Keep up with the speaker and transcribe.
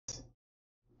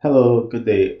Hello, good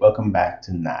day. Welcome back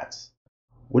to NATS.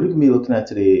 What you're going to be looking at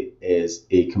today is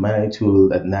a command line tool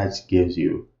that NATS gives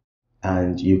you,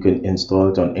 and you can install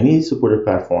it on any supported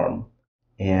platform,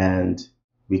 and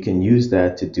we can use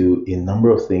that to do a number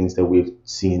of things that we've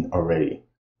seen already.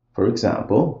 For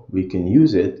example, we can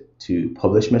use it to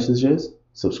publish messages,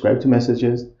 subscribe to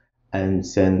messages, and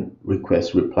send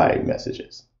request reply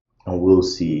messages. And we'll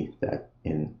see that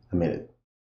in a minute.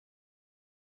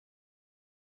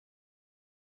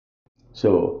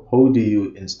 So how do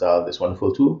you install this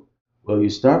wonderful tool? Well, you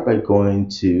start by going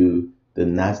to the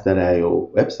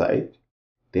NATS.io website,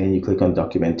 then you click on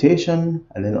documentation,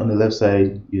 and then on the left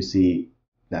side, you see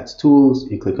NATS tools,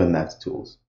 you click on NATS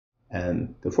tools.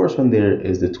 And the first one there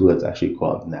is the tool that's actually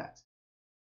called NATS.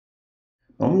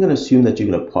 Now I'm going to assume that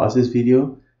you're going to pause this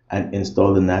video and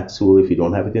install the NATS tool if you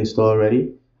don't have it installed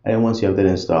already. And then once you have that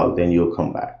installed, then you'll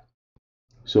come back.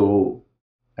 So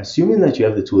assuming that you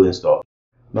have the tool installed,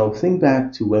 now think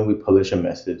back to when we publish a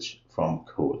message from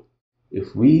code.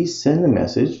 If we send a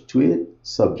message to a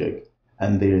subject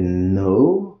and there are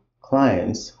no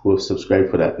clients who have subscribed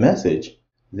for that message,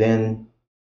 then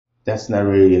that's not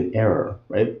really an error,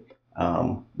 right?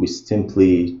 We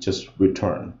simply just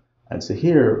return. And so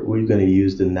here we're going to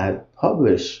use the NAT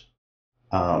publish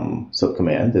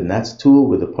subcommand, the NATS tool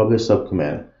with the publish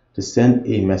subcommand to send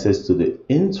a message to the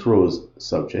intros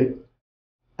subject,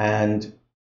 and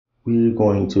we're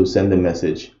going to send the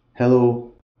message,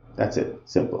 hello. That's it,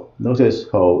 simple. Notice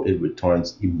how it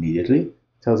returns immediately,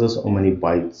 tells us how many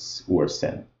bytes were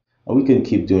sent. And we can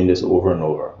keep doing this over and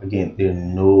over. Again, there are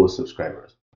no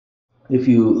subscribers. If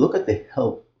you look at the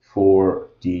help for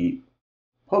the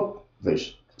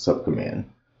publish subcommand,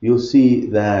 you'll see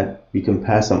that we can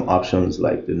pass some options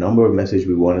like the number of messages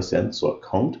we want to send, so a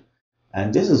count.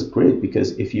 And this is great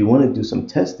because if you want to do some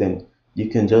testing,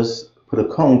 you can just put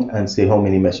a count and say how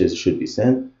many messages should be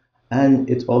sent. And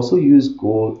it also uses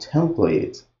Go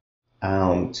template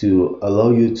to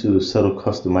allow you to sort of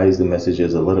customize the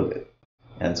messages a little bit.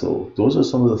 And so those are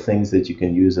some of the things that you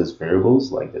can use as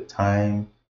variables like the time,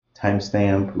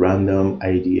 timestamp, random,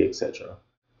 ID, etc.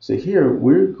 So here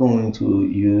we're going to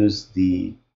use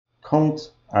the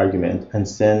count argument and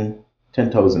send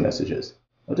 10,000 messages.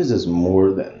 Now this is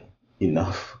more than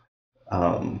enough.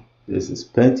 This is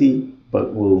plenty,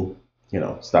 but we'll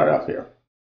start off here.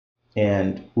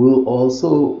 And we'll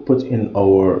also put in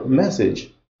our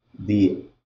message the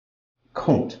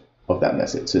count of that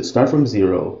message. So it starts from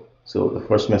 0. So the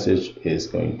first message is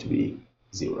going to be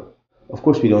 0. Of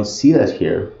course, we don't see that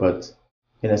here, but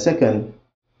in a second,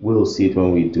 we'll see it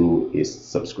when we do is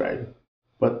subscribe.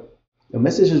 But the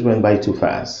messages went by too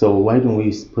fast. So why don't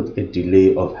we put a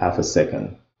delay of half a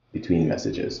second between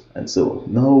messages? And so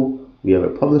now we have a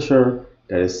publisher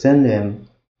that is sending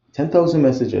 10,000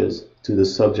 messages to the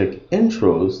subject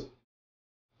intros,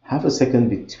 half a second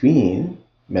between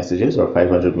messages, or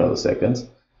 500 milliseconds,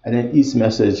 and then each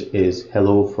message is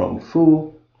hello from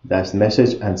Fu, that's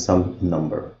message and some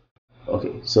number.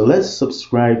 Okay, so let's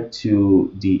subscribe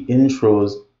to the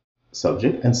intros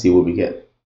subject and see what we get.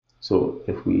 So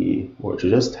if we were to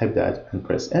just type that and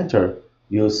press enter,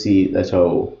 you'll see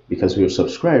that because we're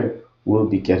subscribed, we'll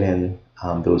be getting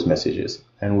those messages,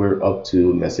 and we're up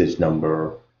to message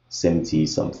number 70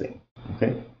 something.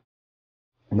 Okay,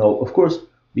 now of course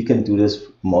we can do this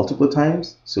multiple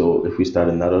times. So if we start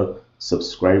another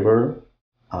subscriber,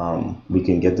 we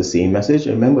can get the same message.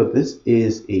 Remember, this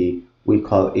is we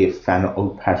call a fan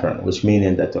out pattern, which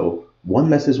meaning that one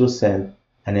message was sent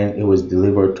and then it was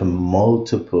delivered to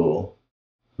multiple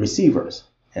receivers.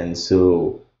 And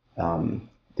so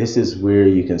this is where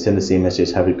you can send the same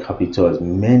message, have it copied to as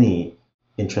many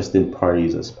interested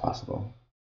parties as possible.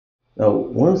 Now,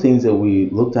 one of the things that we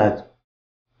looked at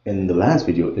in the last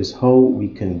video is how we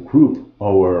can group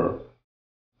our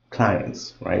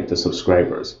clients, right, the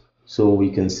subscribers. So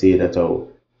we can say that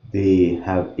they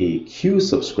have a queue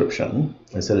subscription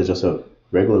instead of just a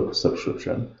regular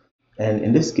subscription. And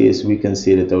in this case, we can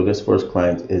say that this first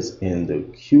client is in the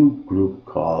queue group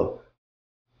called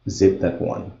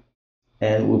zip.1.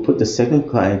 And we'll put the second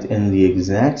client in the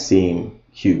exact same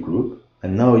queue group.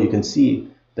 And now you can see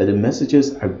that the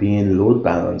messages are being load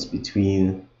balanced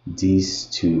between these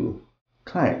two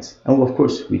clients. And of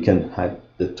course, we can add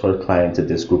the third client to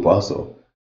this group also.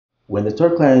 When the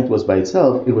third client was by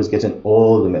itself, it was getting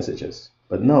all the messages.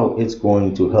 But now it's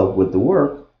going to help with the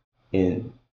work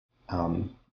in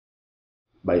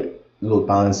by load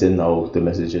balancing now the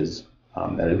messages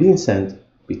that are being sent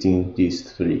between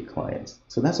these three clients.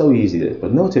 So that's how easy it is.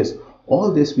 But notice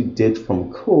all this we did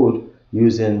from code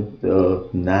using the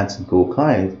NATS Go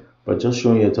client, but just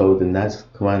showing you how the NATS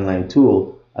command line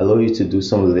tool allow you to do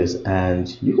some of this,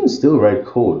 and you can still write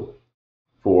code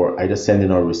for either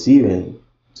sending or receiving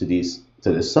to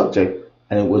the subject,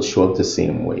 and it will show up the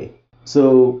same way.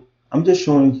 So I'm just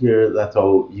showing here that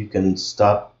how you can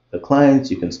stop the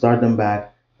clients, you can start them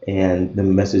back, and the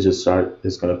message is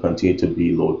going to continue to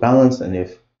be load balanced. And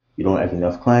if you don't have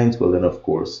enough clients, well then of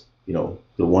course,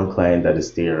 the one client that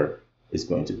is there is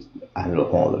going to handle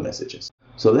all the messages.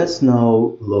 So let's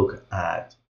now look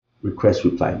at request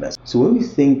reply message. So when we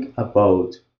think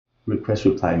about request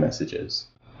reply messages,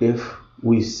 if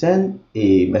we send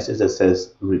a message that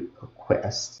says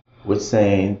request, we're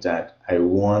saying that I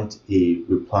want a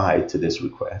reply to this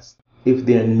request. If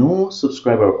there are no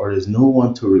subscriber or there's no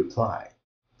one to reply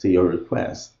to your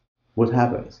request, what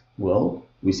happens? Well,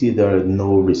 we see there are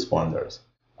no responders.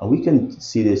 And we can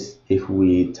see this if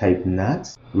we type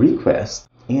NATS request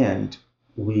and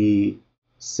we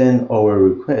send our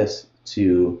request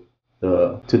to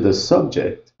the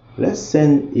subject. Let's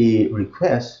send a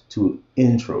request to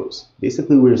intros.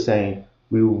 Basically, we're saying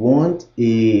we want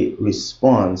a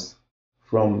response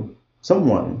from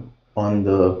someone on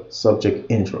the subject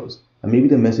intros. And maybe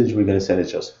the message we're going to send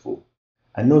is just full.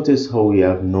 And notice how we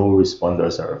have no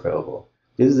responders are available.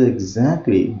 This is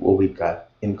exactly what we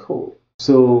got in code.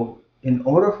 So in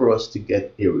order for us to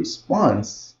get a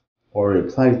response or a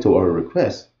reply to our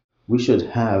request, we should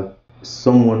have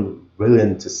someone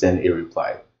willing to send a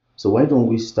reply. So why don't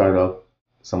we start up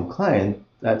some client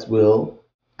that will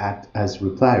act as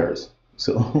repliers?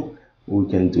 So we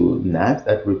can do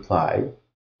nat.reply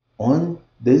on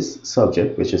this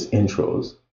subject, which is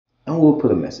intros, and we'll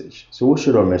put a message. So what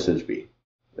should our message be?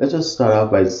 Let's just start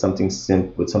out by something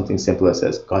simple that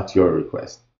says, got your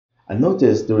request. And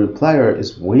notice the replier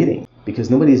is waiting because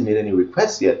nobody's made any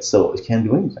requests yet, so it can't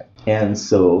do anything. And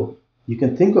so you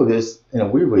can think of this in a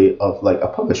weird way of like a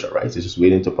publisher, right? It's just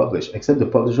waiting to publish, except the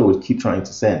publisher would keep trying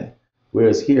to send.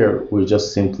 Whereas here, we're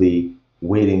just simply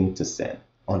waiting to send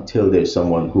until there's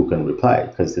someone who can reply,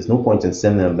 because there's no point in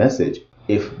sending a message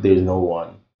if there's no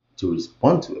one to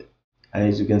respond to it. And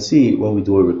as you can see, when we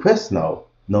do a request now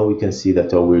we can see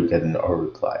that we're getting our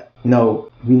reply. Now,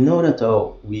 we know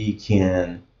that we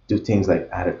can do things like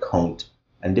add a count,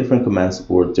 and different commands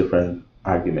support different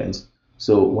arguments.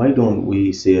 So why don't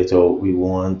we say that we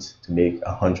want to make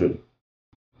 100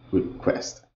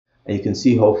 requests? And you can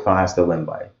see how fast that went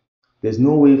by. There's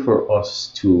no way for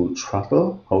us to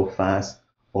throttle how fast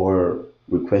our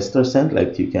requests are sent.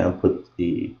 Like you can put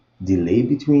a delay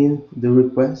between the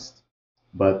request,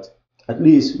 but at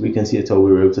least we can see that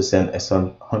we were able to send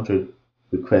 100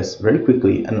 requests very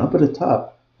quickly. And up at the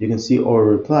top, you can see our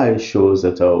reply shows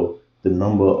that the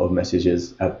number of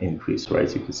messages have increased,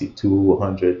 right? You can see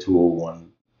 200,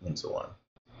 201, and so on.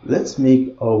 Let's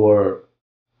make our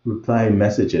reply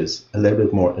messages a little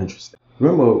bit more interesting.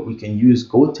 Remember, we can use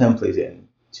Go templating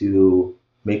to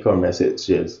make our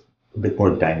messages a bit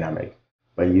more dynamic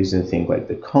by using things like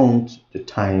the count, the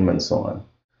time, and so on.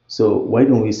 So why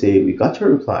don't we say we got your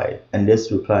reply, and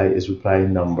this reply is reply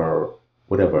number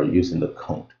whatever using the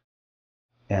count.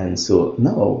 And so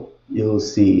now you'll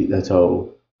see that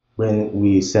when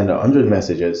we send 100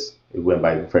 messages, it went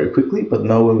by very quickly. But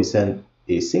now when we send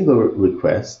a single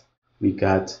request, we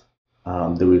got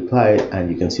the reply, and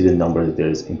you can see the number there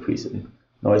is increasing.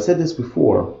 Now I said this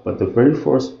before, but the very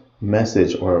first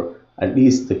message, or at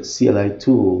least the CLI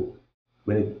tool,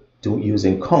 when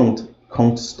using count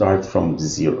starts from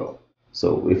 0.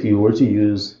 So if we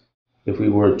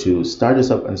were to start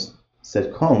this up and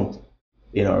set count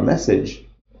in our message,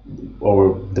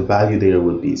 or the value there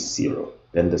would be 0.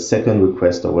 Then the second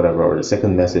request or whatever, or the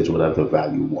second message would have the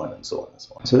value 1, and so on and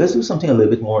so on. So let's do something a little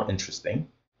bit more interesting.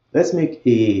 Let's make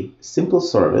a simple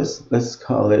service. Let's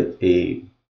call it a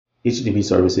HTTP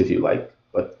service if you like,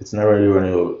 but it's not really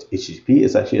running with HTTP.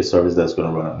 It's actually a service that's going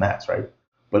to run on NATS, right?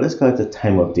 But let's call it the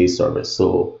time of day service.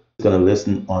 So it's going to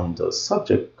listen on the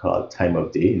subject called time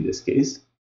of day in this case.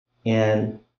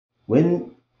 And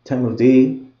when time of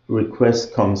day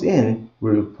request comes in,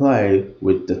 we reply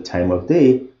with the time of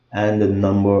day and the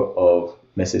number of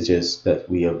messages that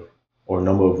we have, or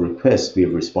number of requests we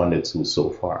have responded to so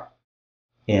far.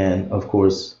 And of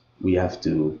course, we have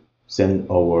to send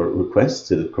our request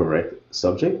to the correct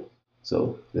subject.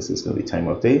 So this is going to be time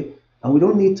of day. And we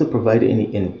don't need to provide any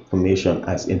information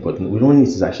as input. We don't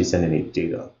need to actually send any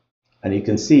data. And you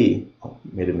can see,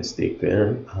 made a mistake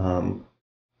there.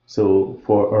 So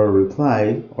for our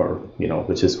reply, or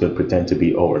which is going to pretend to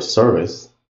be our service,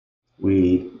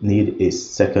 we need a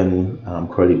second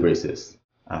curly braces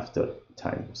after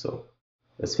time. So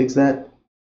let's fix that.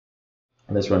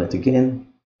 Let's run it again.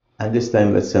 And this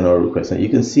time, let's send our request. And you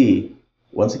can see,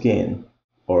 once again,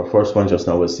 our first one just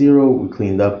now was 0. We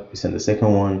cleaned up, we sent the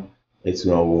second one, it's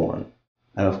now 1.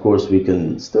 And of course, we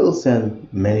can still send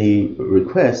many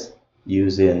requests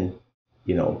using,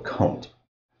 count.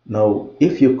 Now,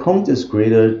 if your count is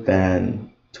greater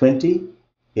than 20,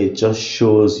 it just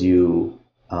shows you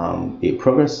a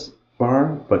progress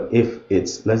bar. But if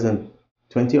it's less than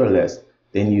 20 or less,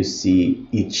 then you see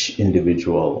each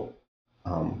individual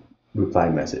reply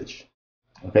message,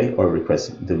 okay, or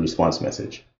request, the response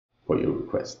message for your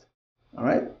request. All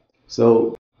right.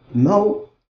 So now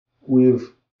we've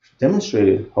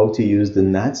demonstrated how to use the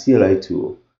NATS CLI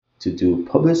tool to do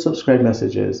publish subscribe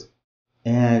messages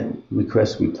and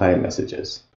request reply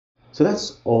messages. So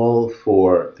that's all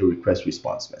for the request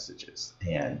response messages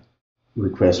and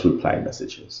request reply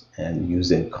messages and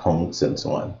using counts and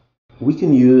so on. We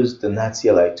can use the NATS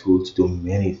CLI tool to do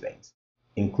many things,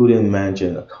 including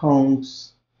managing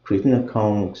accounts, creating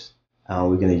accounts.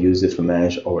 We're going to use it to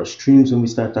manage our streams when we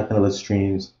start talking about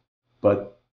streams,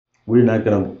 but we're not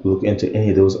going to look into any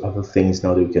of those other things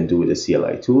now that we can do with the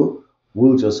CLI tool.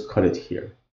 We'll just cut it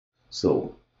here.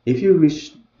 So if you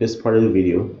reach this part of the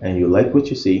video and you like what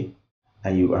you see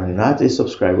and you are not a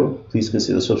subscriber, please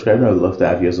consider subscribing. I would love to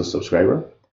have you as a subscriber.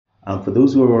 For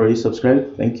those who are already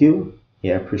subscribed, thank you.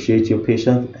 Yeah, I appreciate your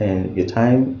patience and your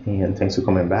time, and thanks for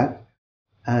coming back.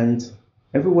 And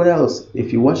everyone else,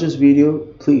 if you watch this video,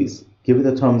 please give it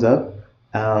a thumbs up.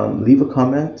 Leave a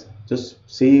comment. Just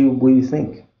say what you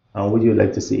think and what you'd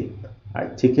like to see. All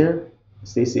right, take care.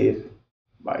 Stay safe.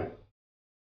 Bye.